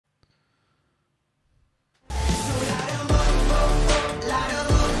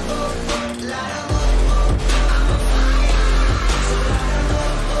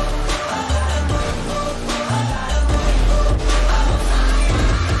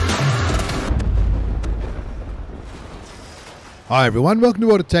Hi everyone, welcome to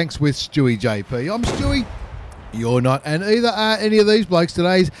Water Tanks with stewiejp. I'm Stewie, you're not, and either are any of these blokes.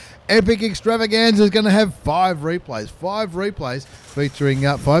 Today's epic extravaganza is going to have five replays featuring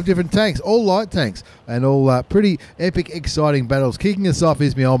 5 different tanks, all light tanks, and all pretty epic, exciting battles. Kicking us off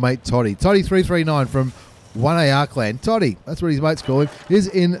is my old mate Toddy. Toddy339 from 1AR clan. Toddy, that's what his mates call him, is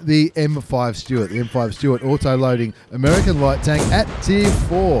in the M5 Stuart. The M5 Stuart auto-loading American light tank at tier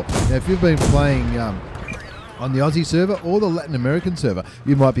 4. Now, if you've been playing on the Aussie server or the Latin American server,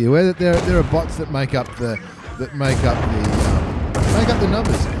 you might be aware that there are bots that make up the numbers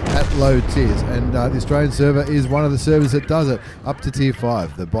at low tiers, and the Australian server is one of the servers that does it up to tier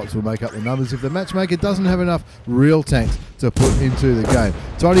 5. The bots will make up the numbers if the matchmaker doesn't have enough real tanks to put into the game.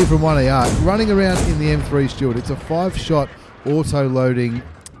 Toddy from 1AR running around in the M3 Stuart. It's a 5-shot auto-loading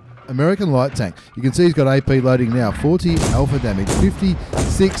American light tank. You can see he's got AP loading now, 40 alpha damage,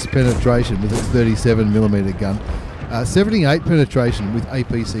 56 penetration with its 37mm gun, 78 penetration with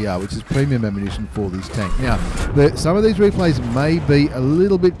APCR, which is premium ammunition for this tank. Now, some of these replays may be a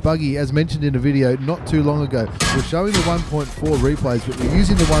little bit buggy, as mentioned in a video not too long ago. We're showing the 1.4 replays, but we're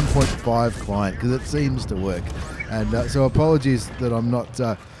using the 1.5 client because it seems to work. And so apologies that I'm not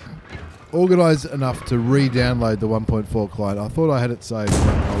organised enough to re-download the 1.4 client. I thought I had it saved, but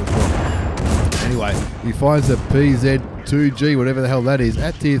I was wrong. Anyway, he finds a PZ2G, whatever the hell that is,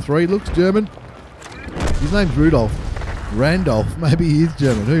 at tier 3. Looks German. His name's Randolph, maybe he is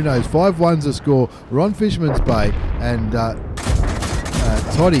German, who knows. 5-1's a score. We're on Fisherman's Bay, and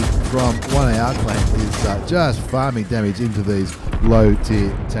Toddy from 1AR clan is just farming damage into these low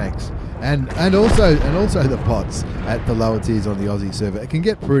tier tanks. And also the bots at the lower tiers on the Aussie server. It can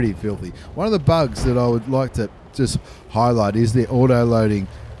get pretty filthy. One of the bugs that I would like to just highlight is the auto-loading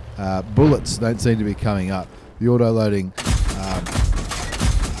bullets don't seem to be coming up. The auto-loading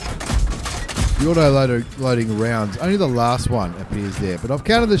loading rounds, only the last one appears there. But I've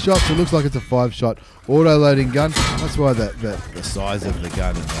counted the shots. It looks like it's a 5-shot auto-loading gun. That's why the size of the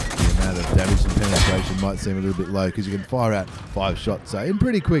gun and the amount of damage and penetration might seem a little bit low, because you can fire out 5 shots in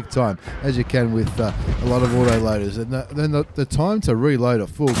pretty quick time, as you can with a lot of auto-loaders. And then the time to reload a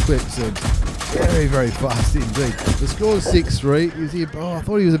full clip seems very, very fast indeed. The score is 6-3. I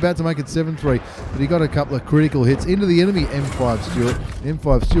thought he was about to make it 7-3, but he got a couple of critical hits into the enemy M5 Stuart.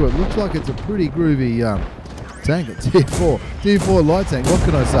 M5 Stuart looks like it's a pretty groovy tank at tier 4. Tier 4 light tank, what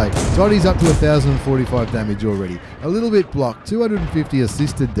can I say? Toddy's up to 1,045 damage already. A little bit blocked, 250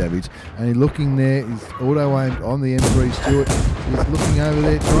 assisted damage, and he's looking there. He's auto-aimed on the M3 Stuart. He's looking over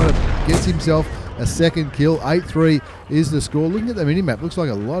there, trying to get himself a second kill. 8-3 is the score. Looking at the minimap, looks like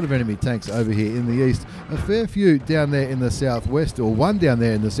a lot of enemy tanks over here in the east. A fair few down there in the southwest, or one down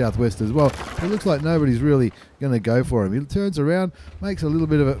there in the southwest as well. It looks like nobody's really going to go for him. He turns around, makes a little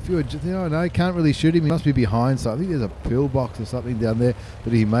bit of a few. No, can't really shoot him. He must be behind. So I think there's a pillbox or something down there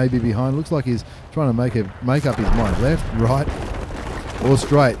that he may be behind. Looks like he's trying to make up his mind. Left, right, or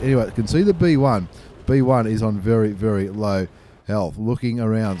straight. Anyway, you can see the B1. B1 is on very, very low health. Looking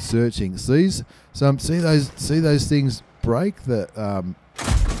around, searching, see those things break the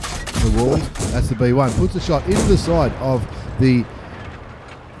walls. That's the B1. Puts a shot into the side of the.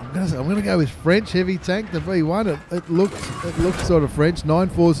 I'm going to go with French heavy tank. The V1. It looks sort of French.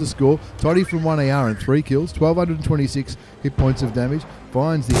 9-4's the score. Toddy from 1AR and 3 kills. 1,226 hit points of damage.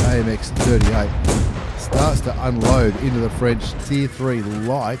 Finds the AMX38. Starts to unload into the French tier 3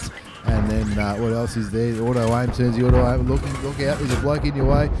 light. And then what else is there? The auto-aim, turns the auto-aim. Look out, there's a bloke in your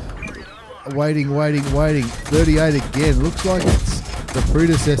way. Waiting. 38 again. Looks like it's the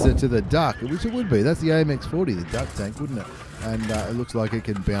predecessor to the Duck, which it would be. That's the AMX40, the Duck tank, wouldn't it? And it looks like it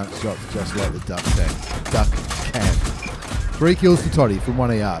can bounce shots just like the Duck tank. Duck can. 3 kills to Toddy from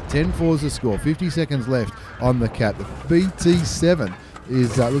 1AR. 10-4's the score. 50 seconds left on the cap. The BT7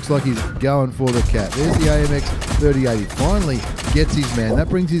 is looks like he's going for the cat. There's the AMX38. He finally gets his man. That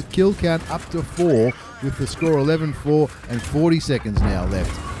brings his kill count up to 4 with the score 11-4 and 40 seconds now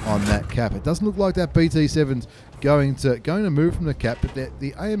left on that cap. It doesn't look like that BT7's going to move from the cap, but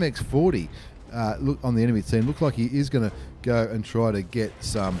the AMX40 look on the enemy team looks like he is going to go and try to get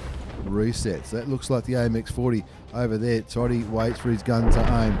some resets. That looks like the AMX40 over there. Toddy waits for his gun to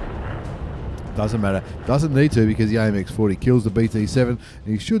aim. Doesn't matter. Doesn't need to, because the AMX40 kills the BT7, and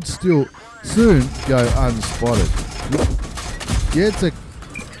he should still soon go unspotted.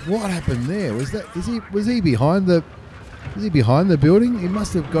 What happened there? Was he behind the building? He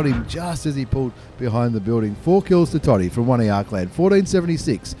must have got him just as he pulled behind the building. 4 kills to Toddy from 1AR clan.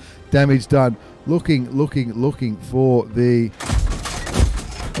 1,476 damage done. Looking for the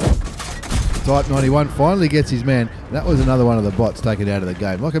Type 91 finally gets his man. That was another one of the bots taken out of the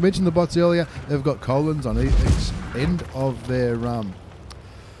game. Like I mentioned the bots earlier, they've got colons on each end of their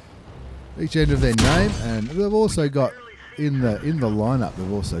name, and they've also got in the lineup.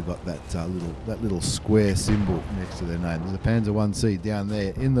 They've also got that little square symbol next to their name. There's a Panzer 1C down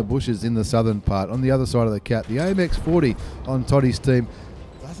there in the bushes in the southern part. On the other side of the cap, the AMX40 on Toddy's team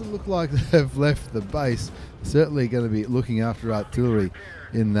doesn't look like they've left the base. Certainly going to be looking after artillery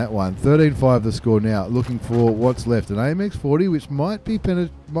in that one. 13-5 the score now. Looking for what's left. An AMX40, which might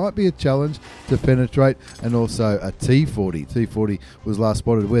be a challenge to penetrate, and also a T40. T40 was last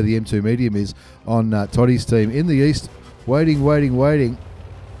spotted where the M2 medium is on Toddy's team in the east. Waiting.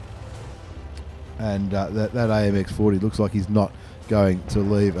 And that AMX40 looks like he's not going to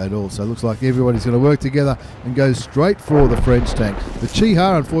leave at all. So it looks like everybody's going to work together and go straight for the French tank. The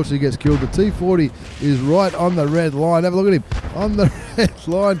Chi-Ha unfortunately gets killed. The T40 is right on the red line. Have a look at him on the red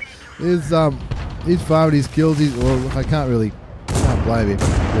line. He's farmed his kills. I can't blame him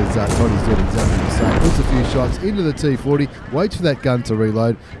because Toddy's doing exactly the same. Puts a few shots into the T40, waits for that gun to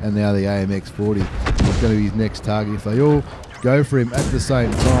reload, and now the AMX40 is going to be his next target. If they all go for him at the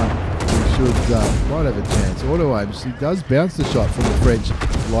same time, might have a chance. Auto aims. He does bounce the shot from the French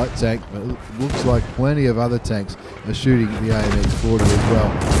light tank, but it looks like plenty of other tanks are shooting the AMX40 as well.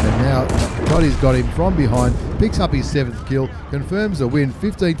 And now Toddy's got him from behind, picks up his 7th kill, confirms the win,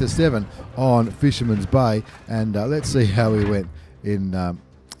 15-7 on Fisherman's Bay. And let's see how he went in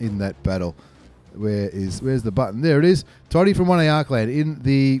that battle. Where's the button? There it is. Toddy from 1A Arkland in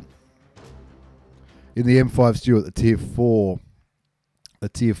the M5 Stuart, the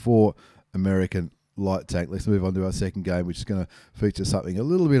tier 4 American light tank. Let's move on to our second game, which is going to feature something a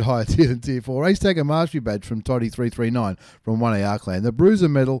little bit higher tier than tier 4. Ace Tanker Mastery Badge from Toddy 339 from 1A Arkland. The Bruiser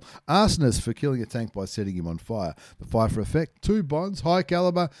Medal, Arsonist for killing a tank by setting him on fire. The Fire for Effect, 2 bonds, high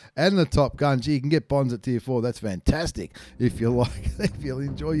caliber, and the top gun. Gee, you can get bonds at tier 4. That's fantastic. If you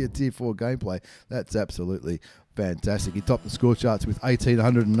enjoy your tier 4 gameplay, that's absolutely fantastic. He topped the score charts with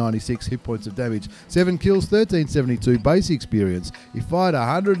 1,896 hit points of damage, 7 kills, 1,372 base experience. He fired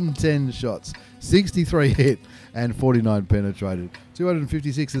 110 shots, 63 hit, and 49 penetrated.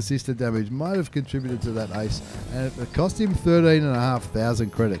 256 assisted damage might have contributed to that ace, and it cost him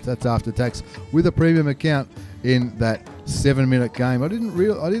 13,500 credits. That's after tax with a premium account in that 7-minute game. I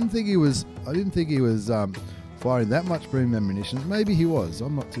didn't think he was firing that much premium ammunition. Maybe he was.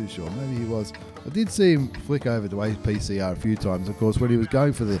 I'm not too sure. Maybe he was. I did see him flick over to APCR a few times. Of course, when he was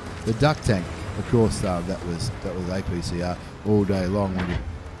going for the duck tank, of course, that was APCR all day long when you're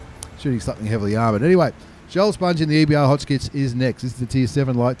shooting something heavily armoured. Anyway, Shell Sponge in the EBR Hotchkiss is next. This is the tier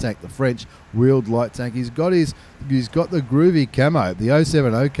 7 light tank, the French wheeled light tank. He's got the groovy camo, the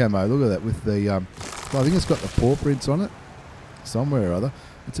 070 camo. Look at that with the I think it's got the paw prints on it somewhere or other.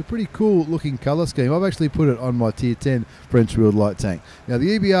 It's a pretty cool looking colour scheme. I've actually put it on my tier 10 French wheeled light tank. Now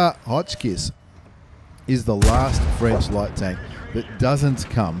the EBR Hotchkiss is the last French light tank that doesn't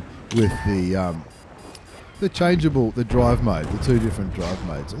come with the changeable, the drive mode, the 2 different drive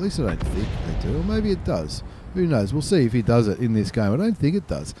modes. At least I don't think they do, or maybe it does. Who knows? We'll see if he does it in this game. I don't think it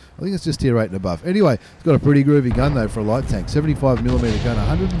does. I think it's just tier 8 and above. Anyway, it's got a pretty groovy gun though for a light tank. 75mm gun,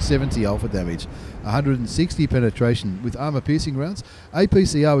 170 alpha damage, 160 penetration with armor piercing rounds.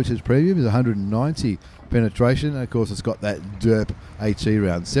 APCR, which is premium, is 190 penetration, and of course it's got that derp HE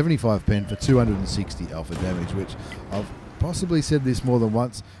round, 75 pen for 260 alpha damage, which I've possibly said this more than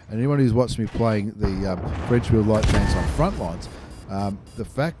once, and anyone who's watched me playing the French wheel light tanks on front lines, the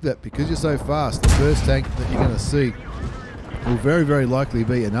fact that because you're so fast, the first tank that you're going to see will very, very likely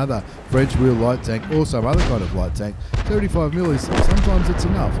be another French wheel light tank or some other kind of light tank. 75mm is sometimes it's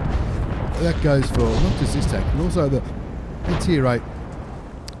enough. That goes for not just this tank, but also the tier 8.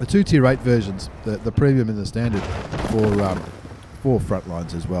 The 2 tier 8 versions, the premium and the standard for front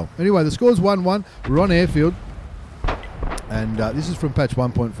lines as well. Anyway, the score's 1-1. We're on airfield. And this is from patch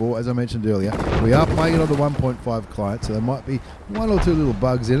 1.4, as I mentioned earlier. We are playing it on the 1.5 client, so there might be 1 or 2 little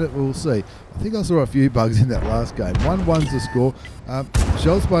bugs in it. We'll see. I think I saw a few bugs in that last game. 1-1's the score.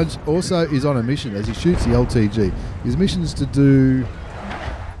 Shell Sponge also is on a mission as he shoots the LTG. His mission is to do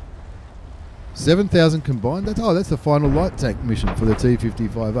 7,000 combined. That's the final light tank mission for the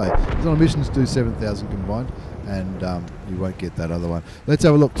T55A. He's on a mission to do 7,000 combined, and you won't get that other one. Let's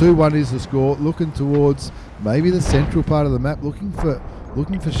have a look. 2-1 is the score. Looking towards maybe the central part of the map, looking for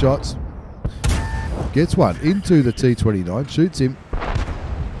shots. Gets one into the T29, shoots him,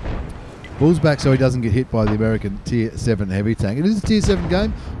 pulls back so he doesn't get hit by the American tier 7 heavy tank. It is a tier 7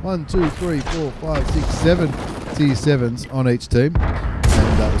 game. 1, 2, 3, 4, 5, 6, 7 tier 7s on each team.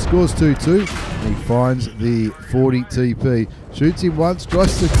 And the score's 2-2. He finds the 40 TP, shoots him once,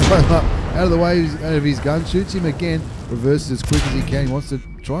 tries to climb up out of the way out of his gun, shoots him again, reverses as quick as he can. He wants to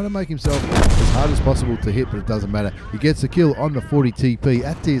try to make himself as hard as possible to hit, but it doesn't matter. He gets the kill on the 40 TP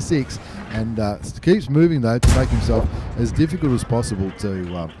at tier 6 and keeps moving though to make himself as difficult as possible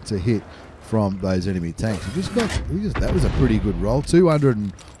to hit from those enemy tanks. That was a pretty good roll.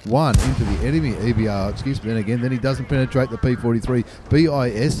 201 into the enemy EBR Hotchkiss, but then he doesn't penetrate the P43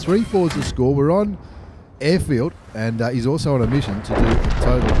 BIS. 3-4's the score. We're on airfield, and he's also on a mission to do a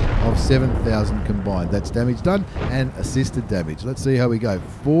total of 7,000 combined. That's damage done and assisted damage. Let's see how we go.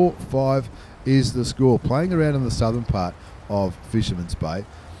 4-5 is the score. Playing around in the southern part of Fisherman's Bay.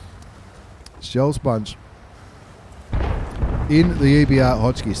 Shell Sponge in the EBR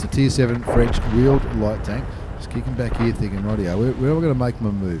Hotchkiss, the tier 7 French wheeled light tank. Just kicking back here thinking, rightio, where are we going to make him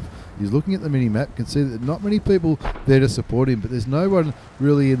a move? He's looking at the mini-map, can see that not many people there to support him, but there's no one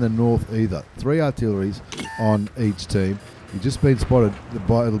really in the north either. 3 artilleries on each team. He's just been spotted,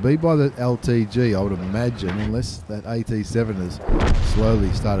 it'll be by the LTG, I would imagine, unless that AT7 has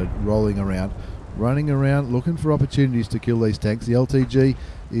slowly started rolling around, running around, looking for opportunities to kill these tanks. The LTG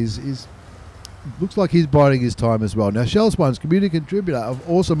is looks like he's biding his time as well. Now, Shell Sponge, community contributor of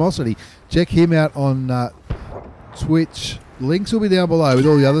Awesomosity. Check him out on Twitch. Links will be down below with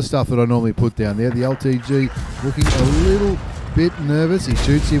all the other stuff that I normally put down there. The LTG looking a little bit nervous. He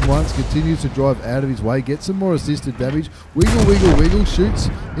shoots him once, continues to drive out of his way, gets some more assisted damage. Wiggle, wiggle, wiggle, shoots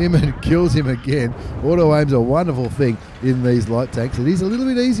him and kills him again. Auto aim's a wonderful thing in these light tanks. It is a little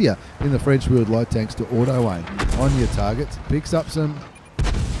bit easier in the French wheeled light tanks to auto aim on your targets. Picks up some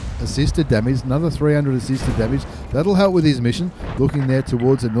assisted damage, another 300 assisted damage. That'll help with his mission. Looking there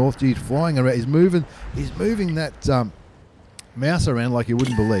towards the north. He's flying around. He's moving that mouse around like you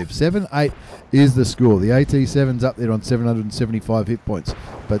wouldn't believe. 7-8 is the score. The AT7's up there on 775 hit points,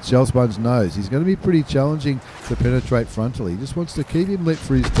 but Shell Sponge knows he's going to be pretty challenging to penetrate frontally. He just wants to keep him lit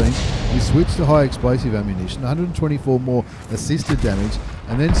for his team. He switched to high explosive ammunition, 124 more assisted damage,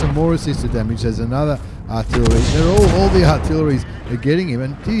 and then some more assisted damage. There's another artillery. They're all the artilleries are getting him.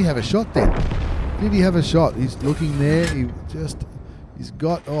 And did he have a shot then? Did he have a shot? He's looking there. He's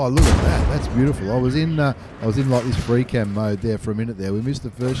got. Oh, look at that! That's beautiful. I was in like this free cam mode there for a minute there. We missed the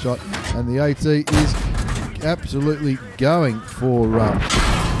first shot, and the AT is absolutely going for.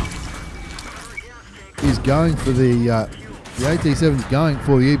 Is going for the AT7 is going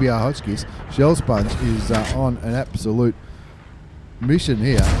for the EBR Hotchkiss. Shell Sponge is on an absolute mission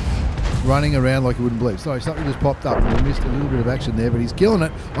here, running around like you wouldn't believe. Sorry, something just popped up and we missed a little bit of action there, but he's killing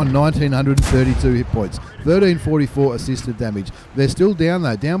it on 1,932 hit points, 1,344 assisted damage. They're still down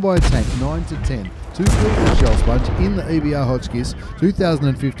though, down by a tank, 9-10. 2 kills for Shell Sponge in the EBR Hotchkiss,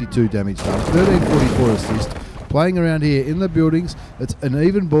 2,052 damage done, 1,344 assist. Playing around here in the buildings, it's an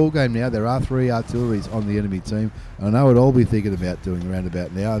even ball game now. There are 3 artilleries on the enemy team. I know what I'll be thinking about doing around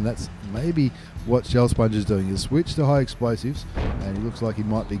about now, and that's maybe what Shell Sponge is doing. He's switched to high explosives, and he looks like he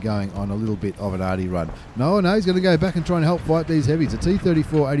might be going on a little bit of an arty run. No, he's going to go back and try and help fight these heavies. The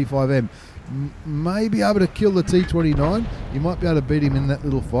T-34 85M may be able to kill the T-29. You might be able to beat him in that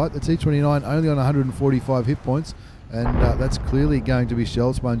little fight. The T-29 only on 145 hit points, and that's clearly going to be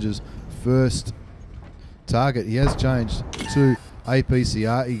Shell Sponge's first target. He has changed to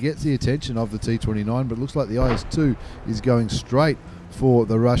APCR. He gets the attention of the T-29, but it looks like the IS-2 is going straight for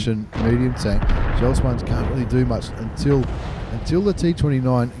the Russian medium tank. Shell Sponge can't really do much until the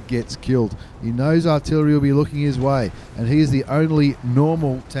T-29 gets killed. He knows artillery will be looking his way, and he is the only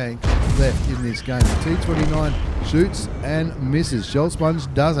normal tank left in this game. The T-29 shoots and misses. Shell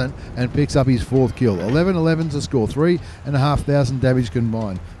Sponge doesn't and picks up his 4th kill. 11-11 to score. 3,500 damage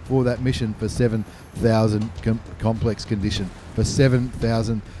combined for that mission for 7,000 complex condition. For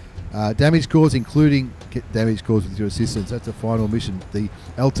 7,000 damage caused, including damage caused with your assistance. That's a final mission. The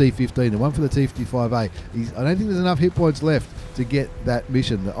LT15, the one for the T55A. I don't think there's enough hit points left to get that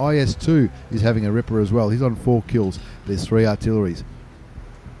mission. The IS-2 is having a ripper as well. He's on 4 kills. There's 3 artilleries.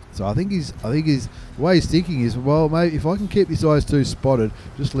 So I think the way he's thinking is, well, maybe if I can keep this IS-2 spotted,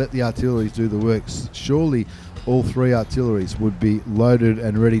 just let the artilleries do the work. Surely all 3 artilleries would be loaded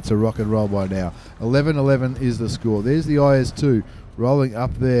and ready to rock and roll by now. 11-11 is the score. There's the IS-2 rolling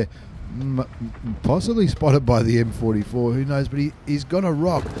up there, possibly spotted by the M44, who knows, but he's got a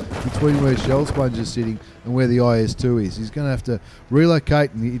rock between where Shell Sponge is sitting and where the IS-2 is. He's going to have to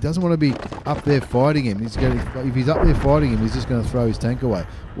relocate, and he doesn't want to be up there fighting him. If he's up there fighting him, he's just going to throw his tank away.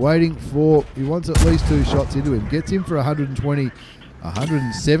 He wants at least 2 shots into him, gets him for 120,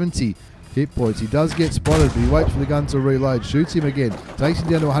 170 hit points. He does get spotted, but he waits for the gun to reload, shoots him again, takes him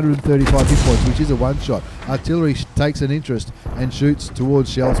down to 135 hit points, which is a 1-shot. Artillery takes an interest and shoots towards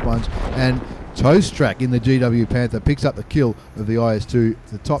Shell Sponge, and Toast Track in the GW Panther picks up the kill of the IS-2,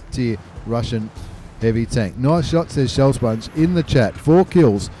 the top tier Russian heavy tank. Nice shot, says Shell Sponge in the chat. 4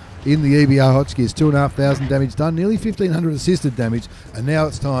 kills in the EBR Hotchkiss, 2,500 damage done, nearly 1,500 assisted damage, and now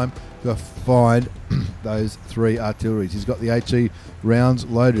it's time to find those 3 artilleries. He's got the HE rounds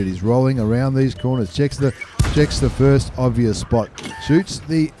loaded. He's rolling around these corners, checks the first obvious spot, shoots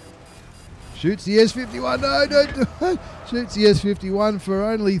the S51. No, don't do it. Shoots the S51 for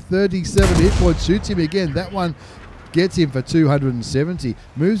only 37 hit points. Shoots him again. That one gets him for 270.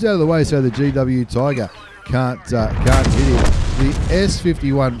 Moves out of the way so the GW Tiger can't hit him. The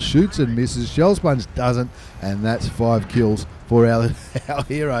S51 shoots and misses. Shell Sponge doesn't, and that's 5 kills for our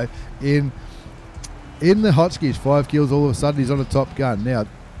hero in the Hotchkiss. 5 kills. All of a sudden, he's on a top gun. Now,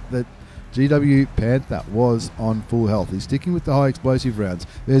 the GW Panther was on full health. He's sticking with the high explosive rounds.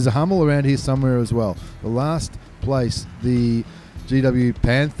 There's a Hummel around here somewhere as well. The last place the GW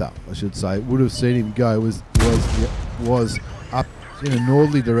Panther, I should say, would have seen him go was up in a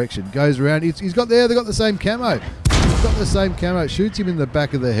northerly direction. Goes around. He's got there. They've got the same camo. He's got the same camo. Shoots him in the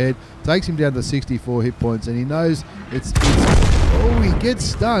back of the head. Takes him down to 64 hit points, and he knows it's oh, he gets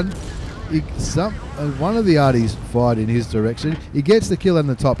stunned. One of the arties fired in his direction. He gets the kill on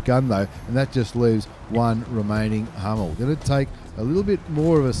the top gun though, and that just leaves one remaining Hummel. Going to take a little bit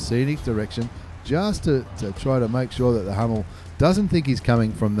more of a scenic direction just to try to make sure that the Hummel doesn't think he's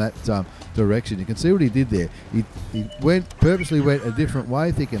coming from that direction. You can see what he did there. He purposely went a different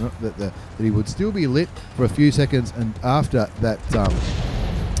way, thinking that he would still be lit for a few seconds, and after that the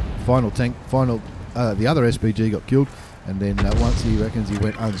other SPG got killed, and then once he reckons he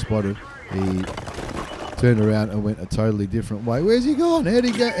went unspotted, he turned around and went a totally different way. Where's he gone? How'd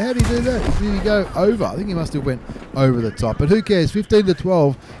he do that? Did he go over? I think he must have went over the top. But who cares?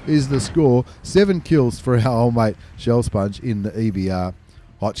 15-12 is the score. 7 kills for our old mate Shell Sponge in the EBR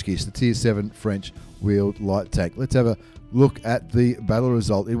Hotchkiss, the Tier 7 French wheeled light tank. Let's have a look at the battle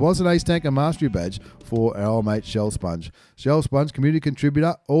result. It was an Ace Tanker Mastery badge for our old mate Shell Sponge. Shell Sponge, community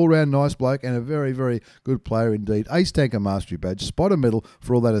contributor, all-round nice bloke, and a very, very good player indeed. Ace Tanker Mastery badge, spotter medal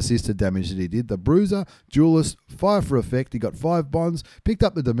for all that assisted damage that he did. The Bruiser, Duelist, Fire for Effect. He got 5 bonds, picked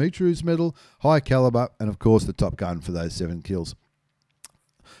up the Dimitrius medal, high caliber, and of course the Top Gun for those 7 kills.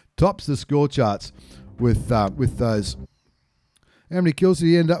 Tops the score charts with those. How many kills did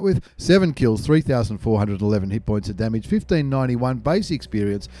he end up with? 7 kills, 3,411 hit points of damage, 1,591 base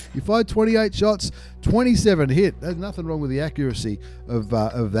experience. He fired 28 shots, 27 hit. There's nothing wrong with the accuracy of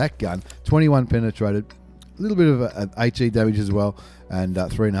that gun. 21 penetrated, a little bit of HE damage as well, and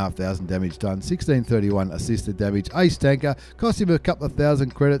 3,500 damage done. 1,631 assisted damage. Ace Tanker, cost him a couple of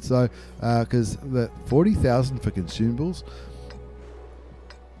thousand credits though, because the 40,000 for consumables.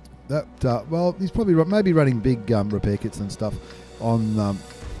 Well, he's probably maybe running big repair kits and stuff on,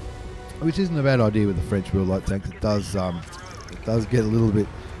 which isn't a bad idea with the French wheel light tanks. It does get a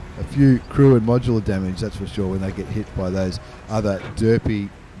few crew and modular damage, that's for sure, when they get hit by those other derpy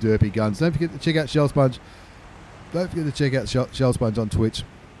guns. Don't forget to check out Shell Sponge. Don't forget to check out Shell Sponge on Twitch.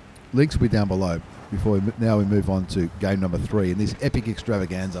 Links will be down below. Now we move on to game number 3 in this epic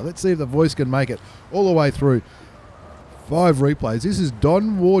extravaganza. Let's see if the voice can make it all the way through. 5 replays. This is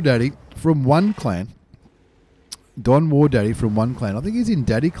Don WarDaddy from One Clan. Don WarDaddy from One Clan. I think he's in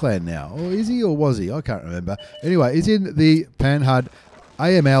Daddy Clan now. Or is he, or was he? I can't remember. Anyway, he's in the Panhard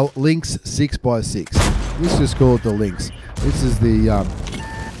AML Lynx 6x6. This is called the Lynx. This is the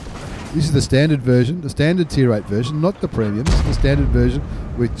standard version, the standard tier 8 version, not the premium. This is the standard version,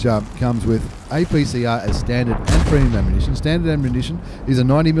 which comes with APCR as standard and premium ammunition. Standard ammunition is a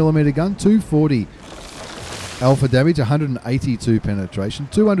 90mm gun, 240 alpha damage, 182 penetration,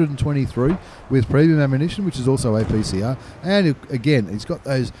 223 with premium ammunition, which is also APCR, and again, it's got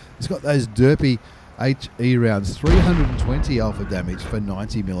those derpy HE rounds, 320 alpha damage for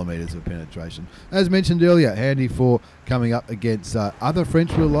 90mm of penetration. As mentioned earlier, handy for coming up against other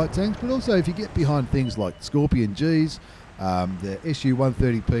French wheel light tanks, but also if you get behind things like Scorpion Gs, the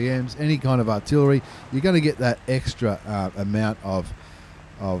SU-130 PMs, any kind of artillery, you're going to get that extra amount of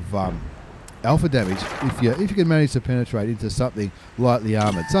alpha damage if you can manage to penetrate into something lightly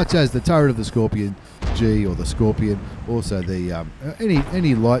armoured, such as the turret of the Scorpion G or the Scorpion. Also the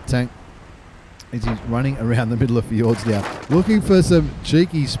any light tank. He's running around the middle of fjords now, looking for some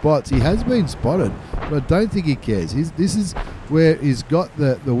cheeky spots. He has been spotted, but I don't think he cares. This is where he's got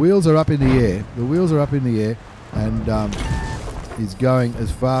the wheels are up in the air. The wheels are up in the air, and he's going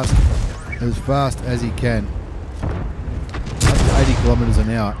as fast as he can. 80 kilometres an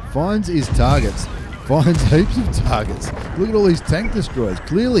hour. Finds his targets. Finds heaps of targets. Look at all these tank destroyers.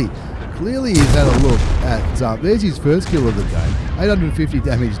 Clearly he's had a look at... there's his first kill of the game. 850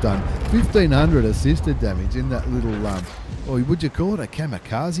 damage done. 1,500 assisted damage in that little... or would you call it a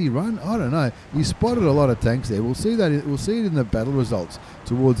kamikaze run? I don't know. He spotted a lot of tanks there. We'll see that. We'll see it in the battle results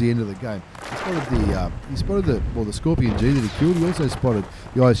towards the end of the game. He spotted the Scorpion G that he killed. He also spotted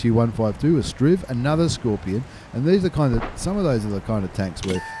the ISU-152, a Striv, another Scorpion, and these are some of those are the kind of tanks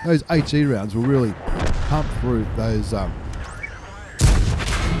where those HE rounds will really pump through those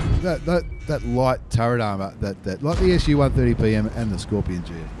that light turret armor that like the SU-130 PM and the Scorpion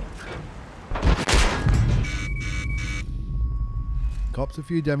G. Cops a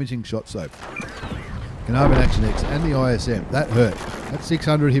few damaging shots though. Carnarvon Action X and the ISM. That hurt. That's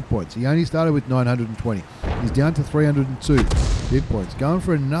 600 hit points. He only started with 920. He's down to 302 hit points. Going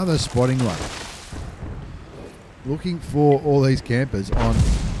for another spotting run. Looking for all these campers on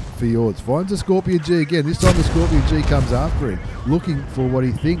fjords. Finds a Scorpion G again. This time the Scorpion G comes after him, looking for what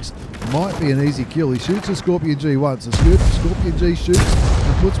he thinks might be an easy kill. He shoots a Scorpion G once. The Scorpion G shoots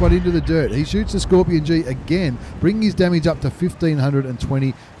and puts one into the dirt. He shoots the Scorpion G again, bringing his damage up to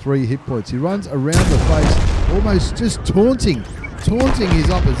 1,523 hit points. He runs around the face, almost just taunting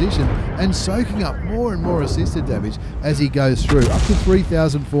his opposition and soaking up more and more assisted damage as he goes through, up to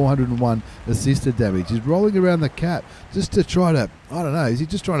 3,401 assisted damage. He's rolling around the cap just to try to, I don't know, is he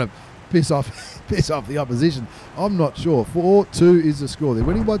just trying to piss off the opposition? I'm not sure. 4-2 is the score. They're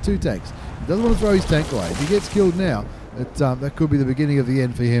winning by 2 tanks. He doesn't want to throw his tank away. If he gets killed now, that could be the beginning of the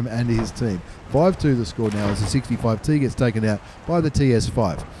end for him and his team. 5-2 the score now as the 65T gets taken out by the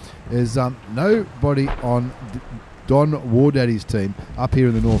TS5. There's nobody on Don WarDaddy's team up here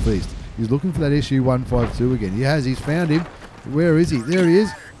in the northeast. He's looking for that SU-152 again. He's found him. Where is he? There he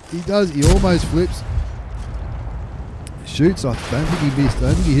is. He almost flips. Shoots. I don't think he missed. I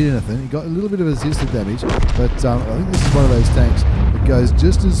don't think he hit anything. He got a little bit of assisted damage, but I think this is one of those tanks that goes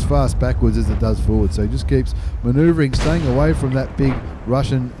just as fast backwards as it does forward. So he just keeps manoeuvring, staying away from that big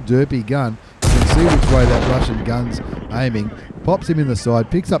Russian derpy gun. You can see which way that Russian gun's aiming. Pops him in the side,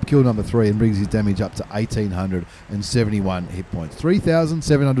 picks up kill number 3 and brings his damage up to 1,871 hit points.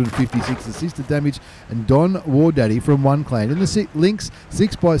 3,756 assisted damage, and Don WarDaddy from One Clan in the Lynx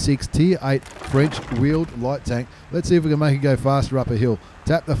 6x6 Tier 8 French wheeled light tank. Let's see if we can make it go faster up a hill.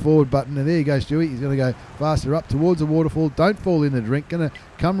 Tap the forward button, and there you go, Stewie. He's going to go faster up towards the waterfall. Don't fall in the drink. Going to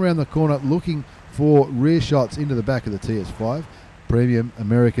come around the corner looking for rear shots into the back of the TS5. Premium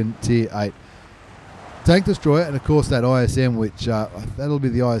American Tier 8 tank destroyer, and of course that ISM, which that'll be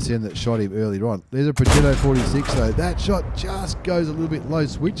the ISM that shot him earlier on. There's a Progetto 46 though. That shot just goes a little bit low.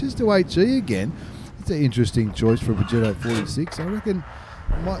 Switches to HE again. It's an interesting choice for a Progetto 46. I reckon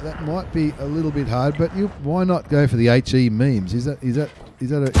that might be a little bit hard, but why not go for the HE memes? Is that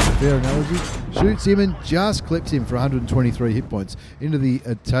a fair analogy? Shoots him and just clips him for 123 hit points into the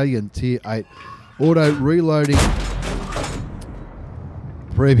Italian Tier 8 auto reloading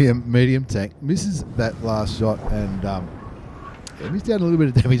premium medium tank. Misses that last shot and missed out a little bit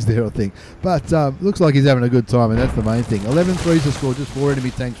of damage there, I think. But looks like he's having a good time, and that's the main thing. 11-3 to score, just 4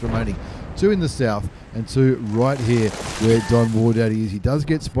 enemy tanks remaining. 2 in the south and 2 right here where Don WarDaddy is. He does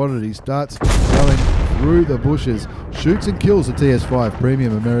get spotted. He starts going through the bushes, shoots and kills the TS5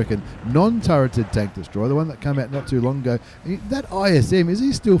 Premium American non-turreted tank destroyer, the one that came out not too long ago. That ISM, is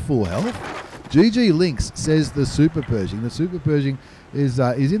he still full health? GG Lynx says the Super Pershing. The Super Pershing is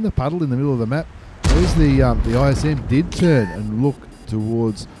in the puddle in the middle of the map. There's the ISM did turn and look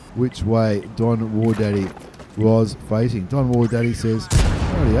towards which way Don WarDaddy was facing. Don WarDaddy says,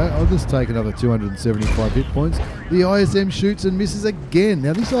 "Rightio, I'll just take another 275 hit points." The ISM shoots and misses again.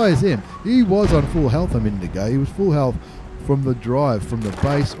 Now this ISM, he was on full health a minute ago. He was full health from the drive, from the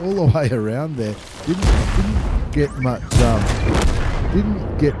base all the way around there.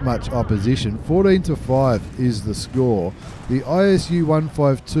 Didn't get much opposition. 14-5 is the score. The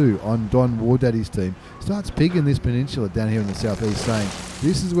ISU-152 on Don WarDaddy's team starts pigging this peninsula down here in the southeast, saying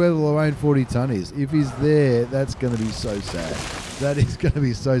this is where the Lorraine 40-ton is. If he's there, that's going to be so sad. That is going to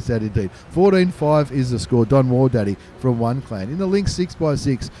be so sad indeed. 14-5 is the score. Don WarDaddy from One Clan. In the Lynx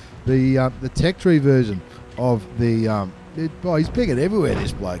 6x6, the tech tree version of the... he's pigging everywhere,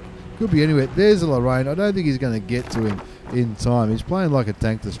 this bloke. Could be anywhere. There's a Lorraine. I don't think he's going to get to him in time. He's playing like a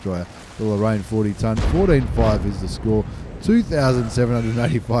tank destroyer, the Lorraine 40-ton. 14-5 is the score.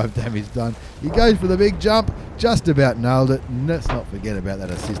 2,785 damage done. He goes for the big jump. Just about nailed it. Let's not forget about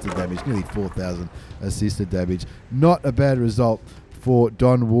that assisted damage. Nearly 4,000 assisted damage. Not a bad result for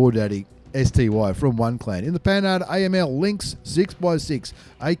Don WarDaddy STY from One Clan. In the Panhard AML Lynx 6x6,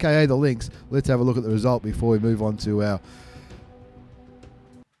 aka the Lynx. Let's have a look at the result before we move on to our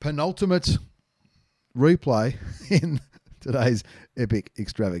penultimate replay in today's epic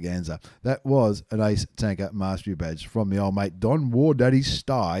extravaganza. That was an Ace Tanker Mastery Badge from the old mate Don WarDaddy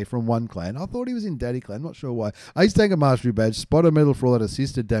Sty from One Clan. I thought he was in Daddy Clan, not sure why. Ace Tanker Mastery Badge, spotter medal for all that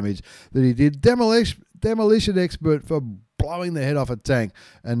assisted damage that he did. Demolition expert for blowing the head off a tank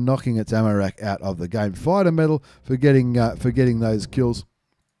and knocking its ammo rack out of the game. Fighter medal for getting those kills.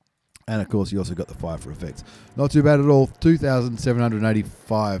 And, of course, you also got the fire for effects. Not too bad at all.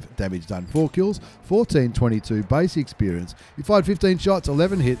 2,785 damage done. 4 kills, 1422 base experience. You fired 15 shots,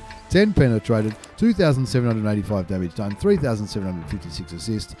 11 hit, 10 penetrated, 2,785 damage done, 3,756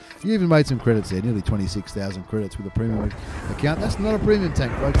 assists. You even made some credits there, nearly 26,000 credits with a premium account. That's not a premium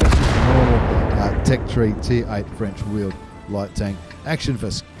tank, folks. That's just a normal Tech Tree Tier 8 French wheeled light tank. Action for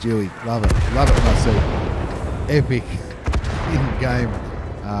Stewie. Love it. Love it when I see epic in-game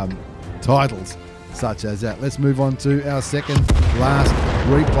titles such as that. Let's move on to our second last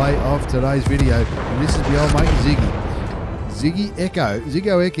replay of today's video, and this is the old mate Ziggy Echo.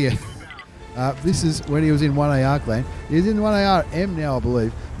 This is when he was in 1AR clan. He's in 1AR M now, I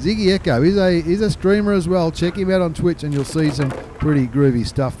believe. Ziggy Echo is a streamer as well. Check him out on Twitch and you'll see some pretty groovy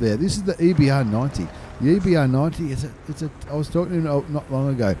stuff there. This is the EBR90. The EBR90 I was talking to him not long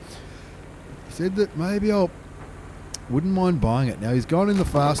ago. He said that maybe wouldn't mind buying it. Now he's gone in the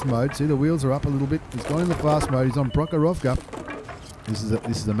fast mode. See, the wheels are up a little bit. He's gone in the fast mode. He's on Prokhorovka. This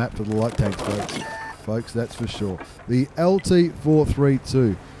is a map for the light tanks, folks. That's for sure. The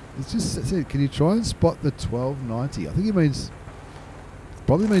LT432. It's just said, can you try and spot the 1290? I think it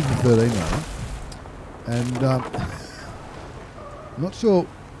probably means the 1390. And not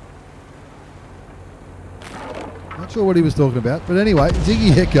sure what he was talking about. But anyway,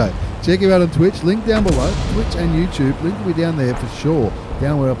 Ziggy Echo. Check him out on Twitch. Link down below. Twitch and YouTube. Link will be down there for sure.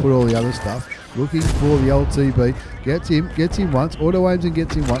 Down where I put all the other stuff. Looking for the LTB. Gets him once. Auto aims and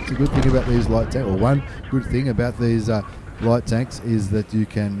gets him once. A good thing about these light tanks, or one good thing about these light tanks, is that you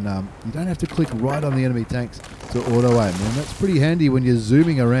can you don't have to click right on the enemy tanks to auto aim. And that's pretty handy when you're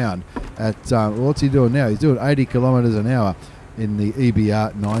zooming around at what's he doing now? He's doing 80 kilometers an hour in the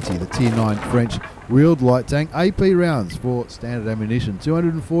EBR90, the Tier 9 French wheeled light tank. AP rounds for standard ammunition,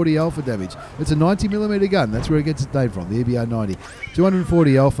 240 alpha damage. It's a 90mm gun, that's where it gets its name from, the EBR90.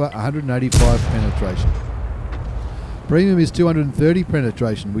 240 alpha, 185 penetration. Premium is 230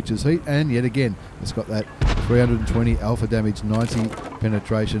 penetration, which is heat, and yet again, it's got that 320 alpha damage, 90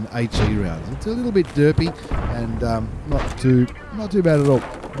 penetration HE rounds. It's a little bit derpy and not too bad at all.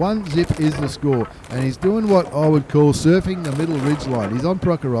 1 zip is the score, and he's doing what I would call surfing the middle ridge line. He's on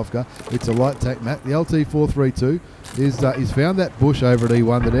Prokhorovka. It's a light tank map. The LT432 he's found that bush over at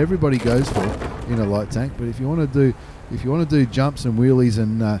E1 that everybody goes for in a light tank. But if you want to do jumps and wheelies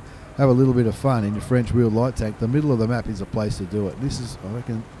and have a little bit of fun in your French wheeled light tank, the middle of the map is a place to do it. This is, I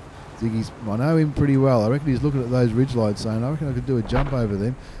reckon, Ziggy's. I know him pretty well. I reckon he's looking at those ridge lines, saying, "I reckon I could do a jump over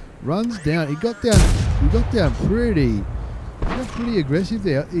them." Runs down. He got down pretty. He got pretty aggressive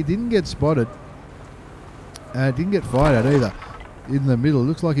there. He didn't get spotted. Didn't get fired at either. In the middle,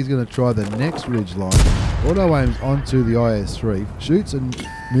 looks like he's going to try the next ridge line. Auto aims onto the IS-3. Shoots and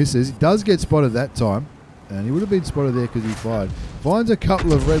misses. He does get spotted that time. And he would have been spotted there because he fired. Finds a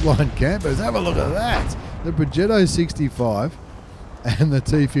couple of red line campers. Have a look at that. The Progetto 65 and the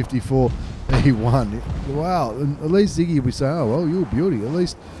T54 E1. Wow. And at least Ziggy will be saying, "Oh, well, you're a beauty. At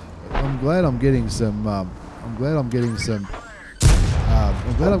least I'm glad I'm getting some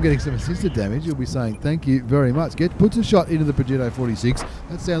assisted damage." You'll be saying thank you very much. Puts a shot into the Progetto 46.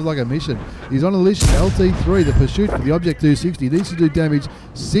 That sounds like a mission. He's on a mission. LT3, the pursuit for the Object 260. He needs to do damage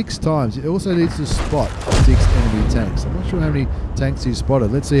 6 times. He also needs to spot 6 enemy tanks. I'm not sure how many tanks he's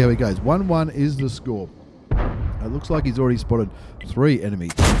spotted. Let's see how he goes. 1-1 is the score. It looks like he's already spotted 3 enemy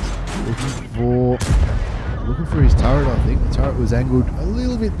tanks. Looking for his turret, I think. The turret was angled a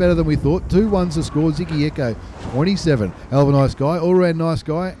little bit better than we thought. 2-1's the score. Ziggy Echo, 27. Hell of a nice guy, all-around nice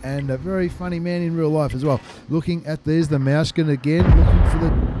guy, and a very funny man in real life as well. Looking at, there's the Mauschken again.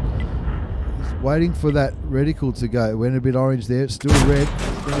 He's waiting for that reticle to go. It went a bit orange there. It's still red.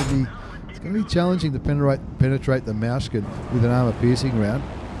 It's going to be challenging to penetrate the Mauschken with an armor-piercing round.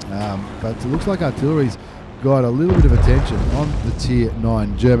 But it looks like artillery's got a little bit of attention on the Tier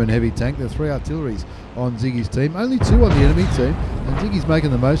 9 German heavy tank. There are 3 artilleries on Ziggy's team, only 2 on the enemy team, and Ziggy's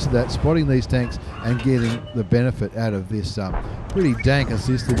making the most of that, spotting these tanks and getting the benefit out of this pretty dank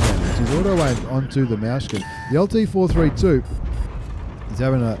assisted damage. He's auto-aimed onto the Mauschken. The LT432 is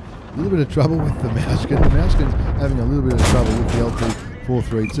having a little bit of trouble with the Mauschken. The Mauschken's having a little bit of trouble with the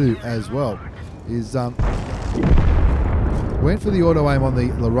LT432 as well. Went for the auto-aim on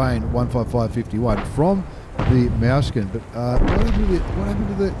the Lorraine 15551 from the Mauschken, but what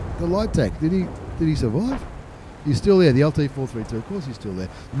happened to the light tank? Did he survive? He's still there, the LT432, of course he's still there.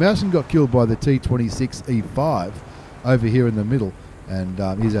 Mousen got killed by the T26E5 over here in the middle, and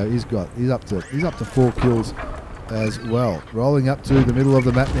he's up to 4 kills as well. Rolling up to the middle of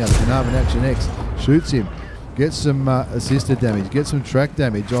the map now, the Carnarvon Action X shoots him. Gets some assisted damage, gets some track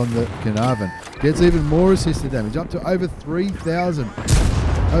damage on the Carnarvon, gets even more assisted damage, up to over 3,000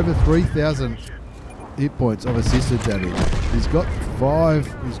 hit points of assisted damage. He's got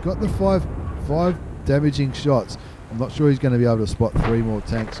the five damaging shots. I'm not sure he's going to be able to spot 3 more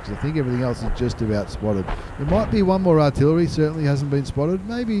tanks, because I think everything else is just about spotted. There might be one more artillery, certainly hasn't been spotted.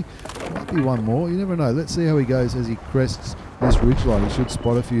 Maybe might be one more, you never know. Let's see how he goes as he crests this ridgeline. He should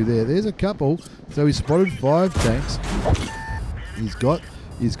spot a few there. There's a couple, so he's spotted 5 tanks. He's got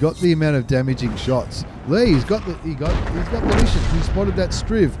the amount of damaging shots. Lee, he's got the mission. He spotted that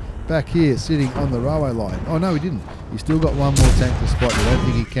Striv back here sitting on the railway line. Oh no, he didn't. He's still got one more tank to spot. I don't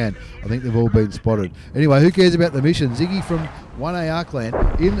think he can. I think they've all been spotted. Anyway, who cares about the mission? Ziggy from 1A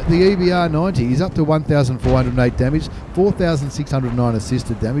Arkland in the EBR90. He's up to 1,408 damage, 4,609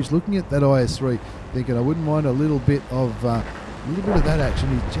 assisted damage. Looking at that IS3, thinking I wouldn't mind a little bit of that action.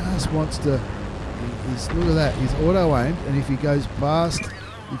 He just wants to. Look at that. He's auto aimed, and if he goes past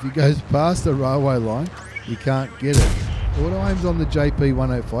the railway line, he can't get it. Auto aims on the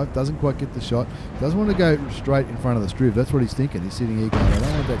JP105, doesn't quite get the shot, doesn't want to go straight in front of the Striv. That's what he's thinking. He's sitting here going, I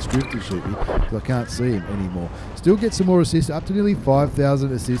don't want that Striv to shoot me because I can't see him anymore. Still gets some more assists, up to nearly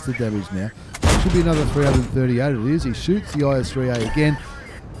 5,000 assisted damage now. Should be another 338 it is. He shoots the IS3A again.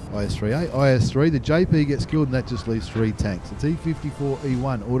 IS3, the JP gets killed, and that just leaves 3 tanks. The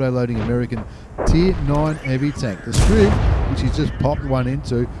T54E1 auto-loading American Tier 9 heavy tank. The Striv, which he's just popped one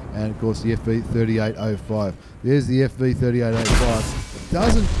into, and of course the FV3805. There's the FV3805.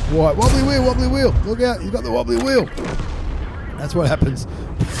 Doesn't quite. Wobbly wheel. Look out, he's got the wobbly wheel. That's what happens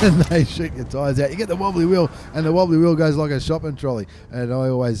when they shoot your tyres out. You get the wobbly wheel, and the wobbly wheel goes like a shopping trolley. And I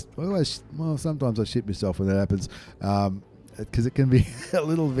always, sometimes I shit myself when that happens. Because it can be a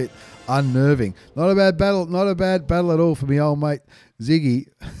little bit unnerving. Not a bad battle at all for me old mate Ziggy.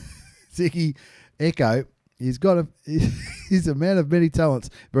 Ziggy Echo. He's a man of many talents.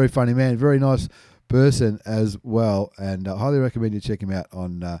 Very funny man. Very nice person as well. And I highly recommend you check him out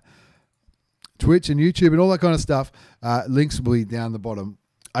on Twitch and YouTube and all that kind of stuff. Links will be down the bottom.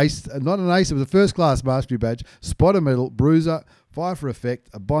 Ace, not an ace, it was a first class mastery badge, spotter medal, bruiser, fire for effect,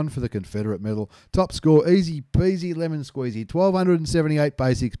 a bond for the Confederate medal, top score, easy peasy lemon squeezy, 1,278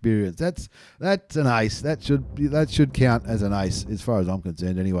 base experience. That's an ace. That should count as an ace as far as I'm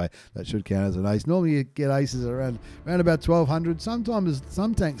concerned. Anyway, that should count as an ace. Normally you get aces around about 1,200. Sometimes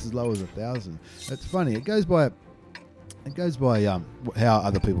some tanks as low as 1,000. That's funny. It goes by how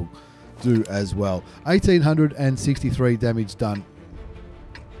other people do as well. 1,863 damage done.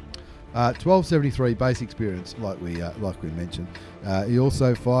 1273 base experience, like we mentioned. He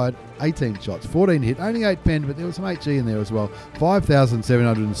also fired 18 shots, 14 hit, only 8 penned, but there was some HE in there as well.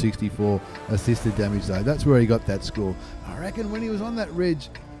 5,764 assisted damage though. That's where he got that score. I reckon when he was on that ridge,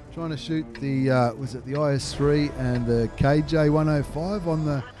 trying to shoot the was it the IS3 and the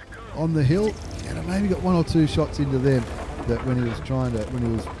KJ105 on the hill, and maybe got 1 or 2 shots into them. That when he was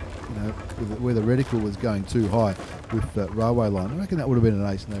where the reticle was going too high with the railway line. I reckon that would have been an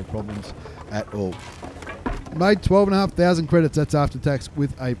ace, no problems at all. Made 12,500 credits, that's after tax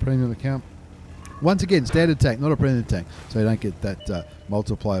with a premium account. Once again, standard tank, not a premium tank, so you don't get that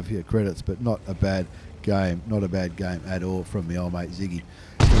multiplier of your credits, but not a bad game at all from the old mate Ziggy.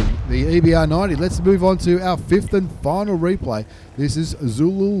 The EBR90, let's move on to our 5th and final replay. This is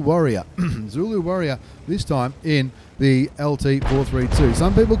ZULUL Warrior. ZULUL Warrior, this time in the LT432.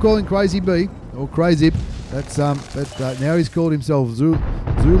 Some people call him Crazy B or Crazy. That's now he's called himself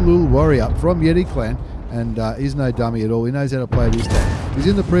ZULUL Warrior from Yeti Clan, and he's no dummy at all. He knows how to play this tank. He's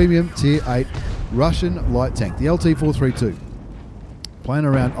in the premium Tier 8 Russian light tank, the LT432. Playing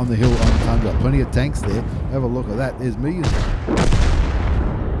around on the hill on the Tundra. Plenty of tanks there. Have a look at that. There's me.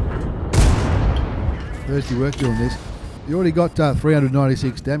 Thirsty work doing this. He already got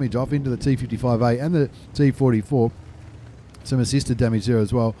 396 damage off into the T55A and the T44. Some assisted damage there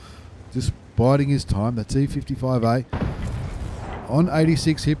as well. Just biding his time. The T55A on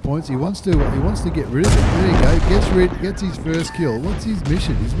 86 hit points. He wants to get rid of it. There you go. Gets his first kill. What's his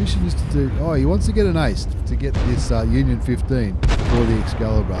mission? His mission is to do. Oh, he wants to get an ace to get this Union 15 for the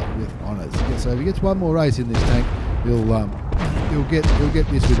Excalibur with honours. So if he gets one more ace in this tank, he'll get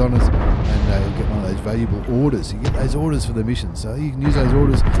this with honours, and he'll get one of those valuable orders. You get those orders for the missions, so you can use those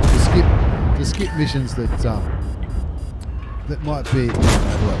orders to skip missions that that might be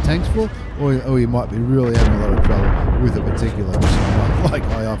have a lot of tanks for, or you might be really having a lot of trouble with a particular mission, like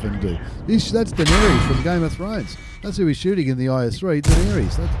I often do. That's Daenerys from Game of Thrones. That's who he's shooting in the IS-3,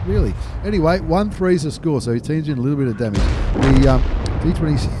 Daenerys. That's really... Anyway, 1-3 is the score, so he teams in a little bit of damage. The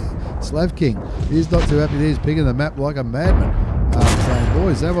T-20 Slav King is not too happy. He's picking the map like a madman. Saying,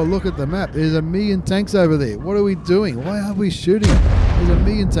 boys, have a look at the map. There's a million tanks over there. What are we doing? Why aren't we shooting them? There's a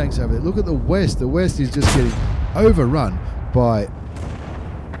million tanks over there. Look at the west. The west is just getting overrun by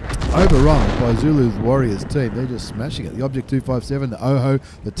ZULUL Warrior's team. They're just smashing it. The Object 257, the OHO,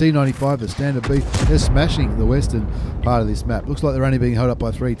 the T95, the Standard B, they're smashing the western part of this map. Looks like they're only being held up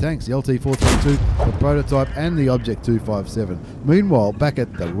by 3 tanks, the LT432, the Prototype, and the Object 257. Meanwhile, back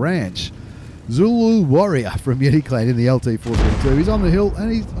at the ranch, ZULUL Warrior from Yeti Clan in the LT432. He's on the hill,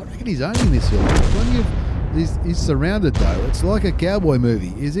 and I reckon he's owning this hill. He's surrounded though. It's like a cowboy movie.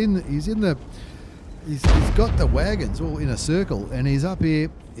 He's got the wagons all in a circle, and he's up here.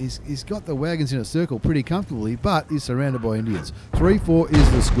 He's got the wagons in a circle pretty comfortably, but he's surrounded by Indians. 3-4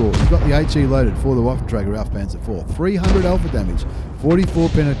 is the score. He's got the HE loaded for the Waffenträger Panzer 4. 300 alpha damage, 44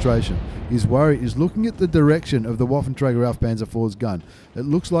 penetration. His worry is looking at the direction of the Waffenträger Panzer 4's gun. It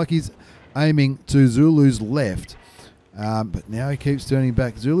looks like he's aiming to Zulu's left, but now he keeps turning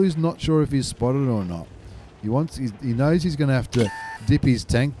back. Zulu's not sure if he's spotted or not. He knows he's going to have to dip his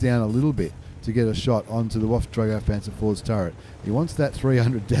tank down a little bit to get a shot onto the Waffenträger Panzer 4's turret. He wants that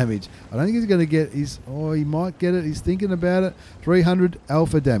 300 damage. I don't think he's going to get he might get it. He's thinking about it. 300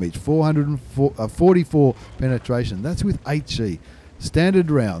 alpha damage, 44 penetration. That's with HE. Standard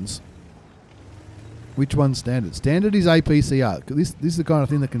rounds. Which one's standard? Standard is APCR. This is the kind of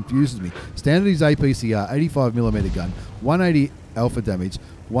thing that confuses me. Standard is APCR, 85mm gun, 180 alpha damage,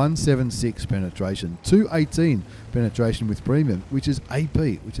 176 penetration, 218 penetration with premium, which is AP,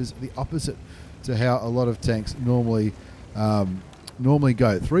 which is the opposite to how a lot of tanks normally go.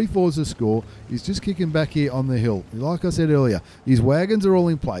 3-4 is the score. He's just kicking back here on the hill. Like I said earlier, his wagons are all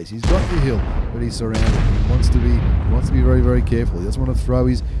in place. He's got the hill, but he's surrounded. He wants to be very, very careful. He doesn't want to throw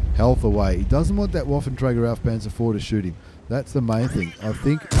his health away. He doesn't want that Waffenträger Panzer 4 to shoot him. That's the main thing. I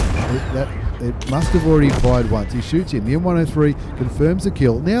think that it must have already fired once. He shoots him. The M103 confirms the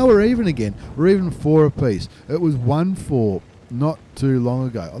kill. Now we're even again. We're even 4 apiece. It was 1-4 not too long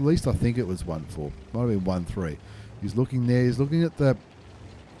ago. At least I think it was 1-4. Might have been 1-3. He's looking there. He's looking at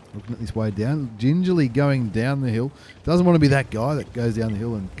this way down, gingerly going down the hill. Doesn't want to be that guy that goes down the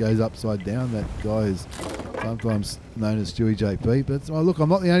hill and goes upside down. That guy is sometimes known as stewiejp. But look, I'm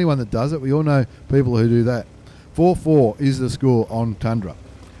not the only one that does it. We all know people who do that. 4-4 is the score on Tundra.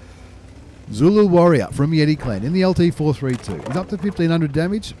 ZULUL Warrior from Yeti Clan in the LT432. He's up to 1500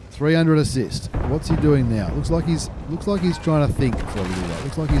 damage, 300 assist. What's he doing now? Looks like he's trying to think for a little while.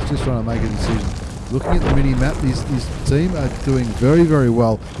 Looks like he's just trying to make a decision. Looking at the mini-map, his team are doing very, very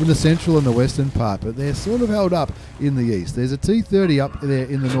well in the central and the western part, but they're sort of held up in the east. There's a T-30 up there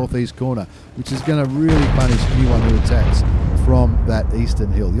in the northeast corner, which is going to really punish anyone who attacks from that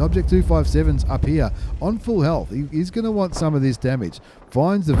eastern hill. The Object 257's up here on full health. He's going to want some of this damage.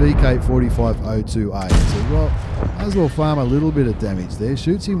 Finds the VK4502A. So, well, might as well farm a little bit of damage there.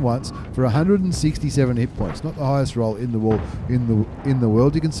 Shoots him once for 167 hit points. Not the highest roll in the world.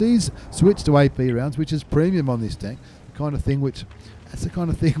 You can see he's switched to AP rounds, which is premium on this tank. That's the kind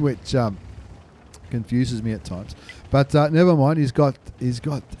of thing which confuses me at times. But never mind, he's got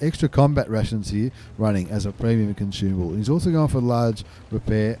extra combat rations here running as a premium consumable. And he's also going for large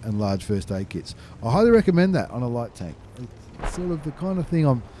repair and large first aid kits. I highly recommend that on a light tank. It's sort of the kind of thing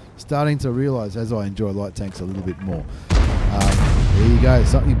I'm starting to realise as I enjoy light tanks a little bit more. There you go,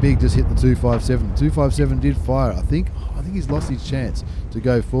 something big just hit the 257. 257 did fire. I think he's lost his chance to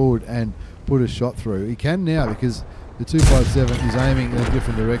go forward and put a shot through. He can now because the 257 is aiming in a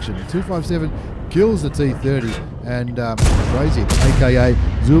different direction. The 257 kills the T-30 and Crazy, aka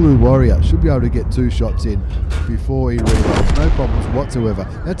ZULUL Warrior, should be able to get 2 shots in before he reloads. No problems whatsoever.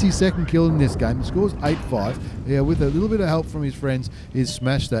 That's his second kill in this game. The score's 8-5. Yeah, with a little bit of help from his friends, he's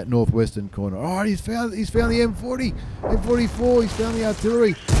smashed that northwestern corner. Oh, he's found the M40, M44. He's found the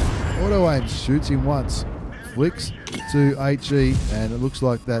artillery. Auto aim shoots him once. Flicks to HE, and it looks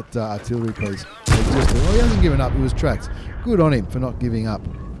like that artillery piece existed. Well, he hasn't given up. He was tracked. Good on him for not giving up.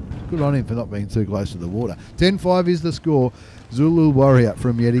 Good on him for not being too close to the water. 10-5 is the score. ZULUL Warrior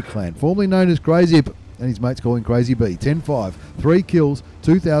from Yeti Clan, formerly known as Crazy, and his mates call him Crazy B. 10-5, 3 kills,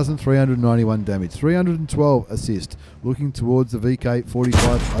 2,391 damage, 312 assist. Looking towards the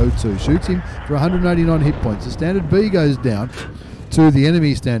VK4502. Shoots him for 189 hit points. The standard B goes down to the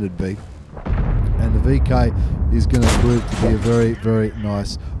enemy standard B. And the VK is going to prove to be a very, very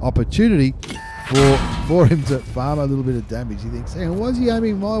nice opportunity for him to farm a little bit of damage. He thinks, hang on, why is he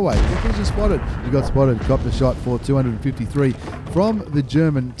aiming my way? Because you spotted. You got spotted, copped a shot for 253 from the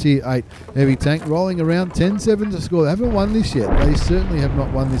German Tier 8 heavy tank, rolling around 10-7 to score. They haven't won this yet. They certainly have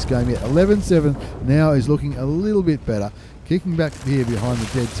not won this game yet. 11-7 now is looking a little bit better. Kicking back here behind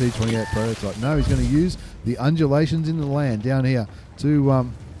the dead T28 prototype. No, he's going to use the undulations in the land down here to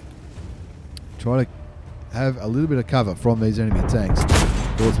try to have a little bit of cover from these enemy tanks.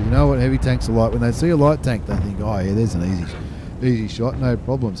 Of course, you know what heavy tanks are like. When they see a light tank, they think, oh yeah, there's an easy shot, no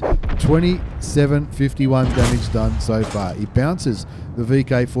problems. 2751 damage done so far. He bounces the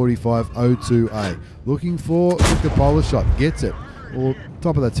VK4502A. Looking for the polar shot, gets it. Or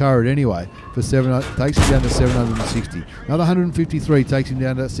top of the turret anyway, for 700, takes him down to 760. Another 153 takes him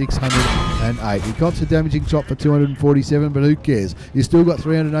down to 608. He cops a damaging shot for 247, but who cares? He's still got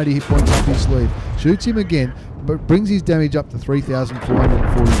 380 hit points up his sleeve. Shoots him again, but brings his damage up to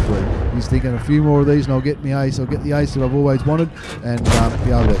 3,443. He's thinking a few more of these and I'll get my ace. I'll get the ace that I've always wanted and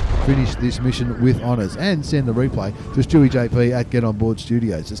be able to finish this mission with honours and send the replay to stewiejp at Get On Board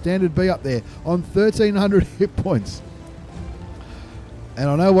Studios. The standard B up there on 1,300 hit points. And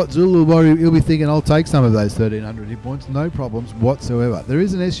I know what ZULUL Warrior, he'll be thinking, I'll take some of those 1,300 hit points, no problems whatsoever. There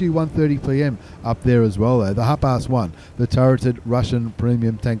is an SU-130PM up there as well, though, the Hup-Ass one, the turreted Russian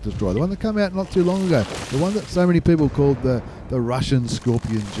premium tank destroyer, the one that came out not too long ago, the one that so many people called the Russian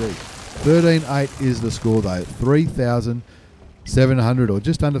Scorpion G. 13.8 is the score, though, 3,700 or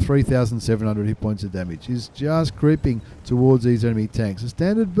just under 3,700 hit points of damage. He's just creeping towards these enemy tanks. The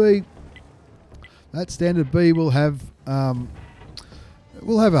standard B, that standard B will have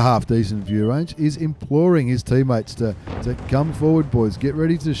a half decent view range. Is imploring his teammates to come forward, boys. Get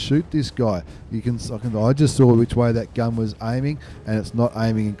ready to shoot this guy. I just saw which way that gun was aiming, and it's not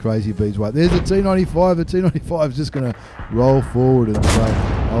aiming in Crazy B's way. There's the T95. The T95 is just going to roll forward and say,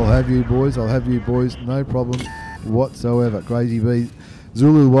 I'll have you boys. I'll have you boys. No problem whatsoever. Crazy B,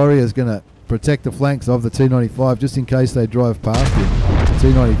 ZULUL Warrior is going to protect the flanks of the T95 just in case they drive past him.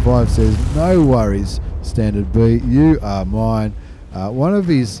 T95 says, no worries, standard B. You are mine. One of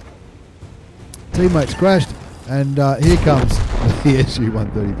his teammates crashed, and here comes the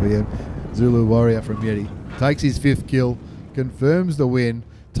SU-130PM. ZULUL Warrior from Yeti takes his 5th kill, confirms the win,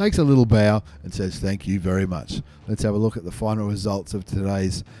 takes a little bow, and says thank you very much. Let's have a look at the final results of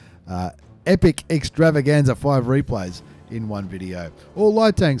today's epic extravaganza 5 replays in one video. All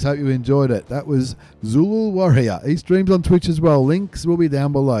light tanks, hope you enjoyed it. That was ZULUL Warrior. He streams on Twitch as well. Links will be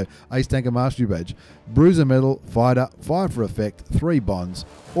down below. Ace Tanker Mastery Badge, Bruiser Medal, Fighter, Fire for Effect, 3 bonds,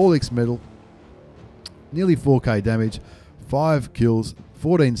 All X Medal, nearly 4k damage, 5 kills,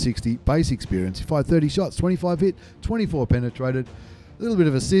 1460 base experience. He fired 30 shots, 25 hit, 24 penetrated, a little bit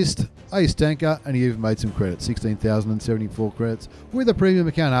of assist, Ace Tanker, and he even made some credits, 16,074 credits with a premium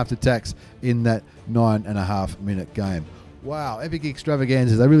account after tax in that 9.5 minute game. Wow, epic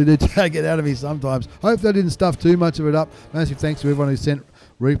extravaganzas. They really do take it out of me sometimes. Hope they didn't stuff too much of it up. Massive thanks to everyone who sent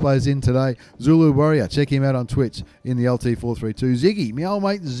replays in today. ZULUL Warrior, check him out on Twitch in the LT432. Ziggy, my old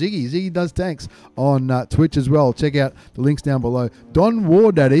mate Ziggy. Ziggy does tanks on Twitch as well. Check out the links down below. Don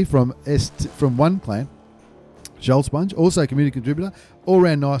WarDaddy from One Clan. Joel Sponge, also community contributor,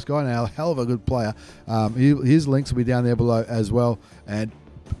 all-round nice guy, and a hell of a good player. His links will be down there below as well. And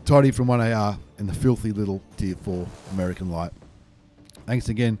Toddy from 1AR and the filthy little Tier 4 American Light. Thanks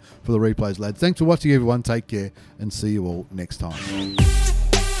again for the replays, lads. Thanks for watching, everyone. Take care, and see you all next time.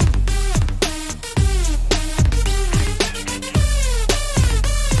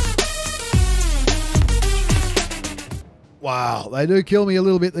 Wow, they do kill me a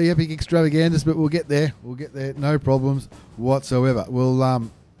little bit, the epic extravaganzas, but we'll get there. We'll get there, no problems whatsoever. We'll,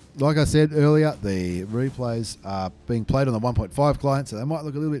 like I said earlier, the replays are being played on the 1.5 client, so they might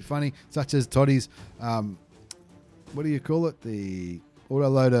look a little bit funny, such as Toddy's, what do you call it? The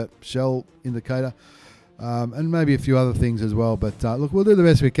autoloader shell indicator, and maybe a few other things as well. But look, we'll do the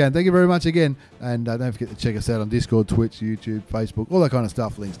best we can. Thank you very much again, and don't forget to check us out on Discord, Twitch, YouTube, Facebook, all that kind of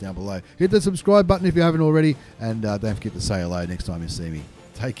stuff. Links down below. Hit the subscribe button if you haven't already, and don't forget to say hello next time you see me.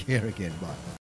 Take care again. Bye.